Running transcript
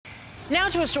Now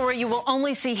to a story you will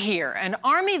only see here. An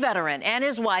Army veteran and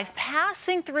his wife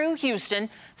passing through Houston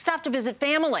stopped to visit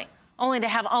family, only to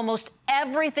have almost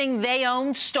everything they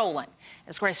owned stolen.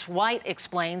 As Grace White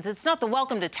explains, it's not the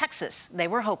welcome to Texas they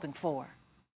were hoping for.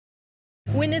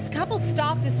 When this couple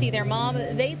stopped to see their mom,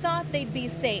 they thought they'd be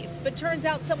safe. But turns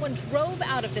out someone drove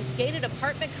out of this gated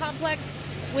apartment complex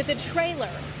with a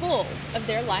trailer full of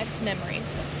their life's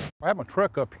memories. I have my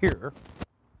truck up here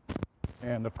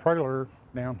and the trailer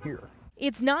down here.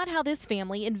 It's not how this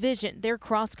family envisioned their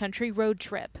cross-country road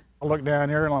trip. I look down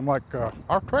here and I'm like,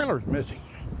 our trailer's missing.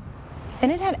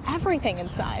 And it had everything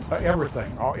inside.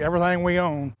 Everything we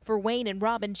own. For Wayne and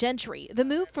Robin Gentry, the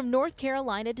move from North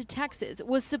Carolina to Texas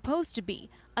was supposed to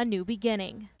be a new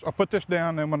beginning. I put this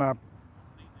down, and when I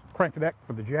crank it up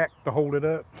for the jack to hold it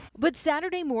up. But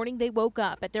Saturday morning, they woke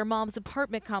up at their mom's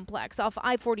apartment complex off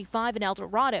I-45 in El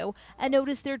Dorado and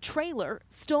noticed their trailer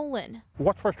stolen.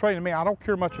 What's frustrating me, I don't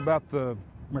care much about the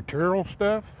material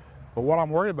stuff, but what I'm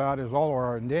worried about is all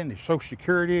our identity, Social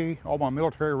Security, all my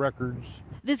military records.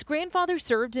 This grandfather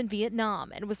served in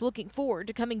Vietnam and was looking forward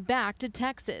to coming back to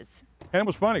Texas. And it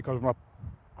was funny because when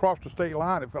I crossed the state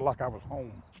line, it felt like I was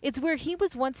home. It's where he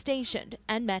was once stationed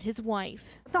and met his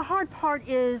wife. The hard part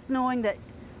is knowing that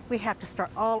we have to start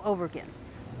all over again.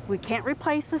 We can't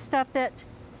replace the stuff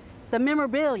the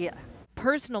memorabilia.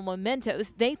 Personal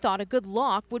mementos they thought a good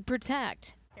lock would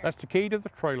protect. That's the key to the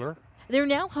trailer. They're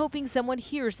now hoping someone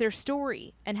hears their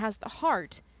story and has the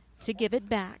heart to give it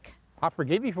back. I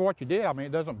forgive you for what you did. I mean,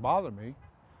 it doesn't bother me.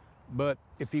 But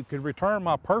if you could return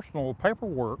my personal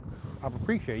paperwork, I'd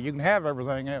appreciate it. You can have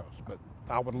everything else, but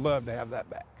I would love to have that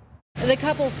back. The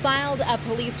couple filed a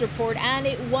police report and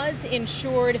it was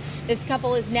insured. This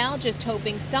couple is now just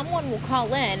hoping someone will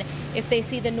call in if they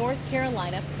see the North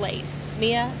Carolina plate.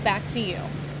 Mia, back to you.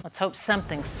 Let's hope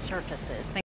something surfaces.